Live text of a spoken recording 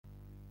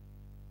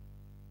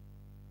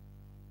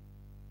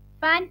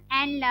Fun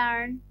and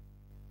learn.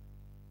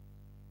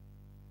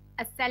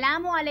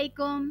 Assalamu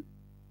alaikum,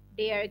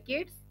 dear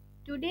kids.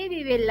 Today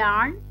we will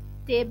learn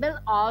table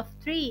of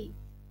 3.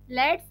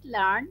 Let's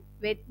learn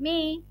with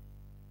me.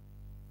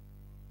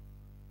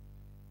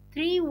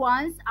 3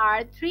 ones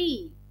are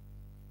 3.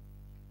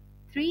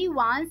 3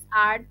 ones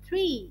are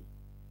 3.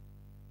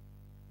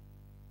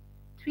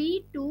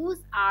 3 twos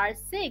are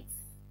 6.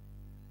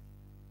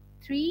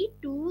 3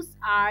 twos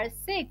are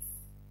 6.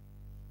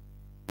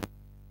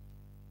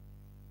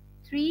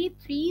 3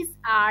 threes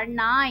are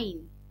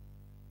 9.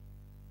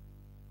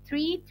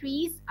 3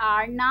 threes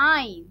are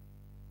 9.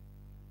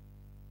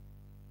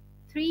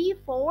 3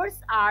 fours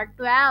are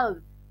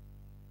 12.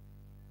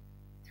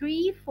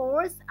 3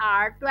 fours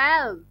are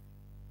 12.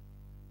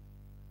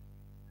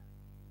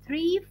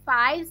 3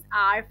 fives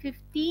are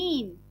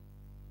 15.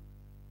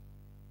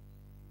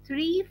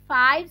 3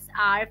 fives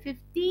are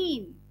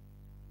 15.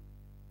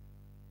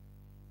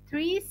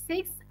 3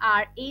 six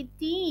are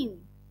 18.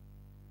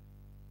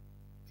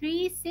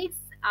 3 six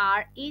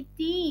are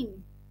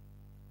 18.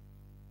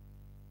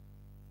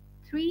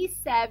 3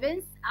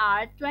 sevens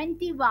are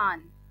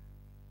 21.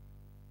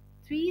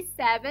 3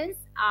 sevens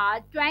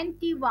are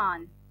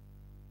 21.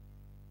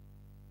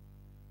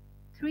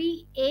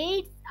 3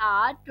 eights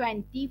are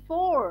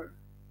 24.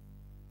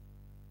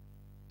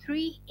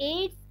 3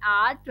 eights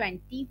are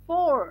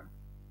 24.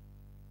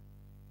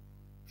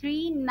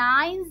 3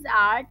 nines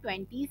are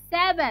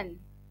 27.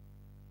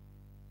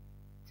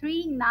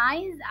 3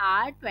 nines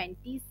are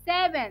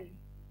 27.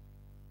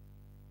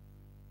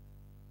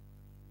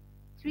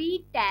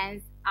 3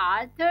 tens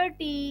are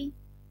 30.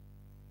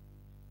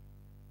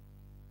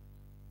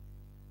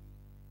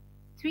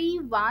 3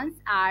 ones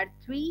are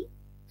 3.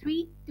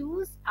 3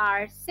 twos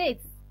are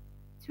 6.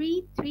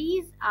 3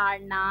 threes are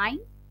 9.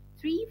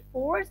 3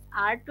 fours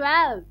are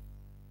 12.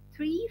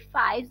 3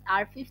 fives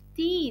are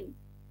 15.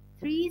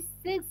 3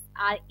 six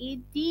are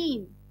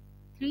 18.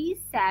 3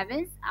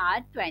 sevens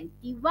are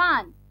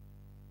 21.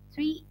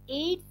 3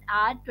 eights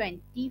are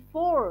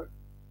 24.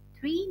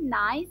 3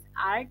 nines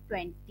are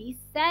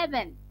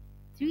 27.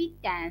 3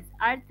 tens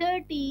are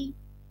 30.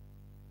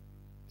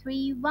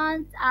 3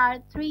 ones are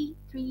 3.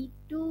 3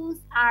 twos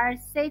are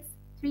 6.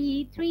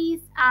 3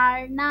 threes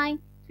are 9.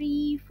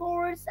 3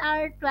 fours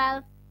are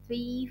 12.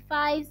 3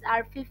 fives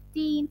are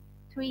 15.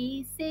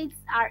 3 six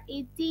are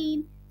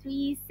 18.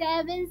 3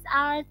 sevens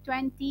are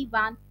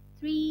 21.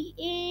 3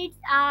 eights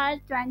are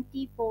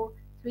 24.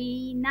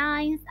 3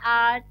 nines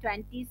are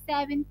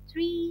 27.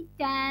 3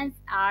 tens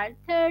are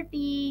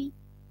 30.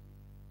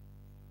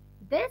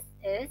 This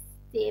is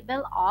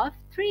table of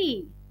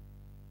 3.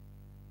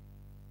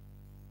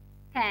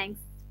 Thanks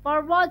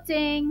for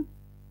watching.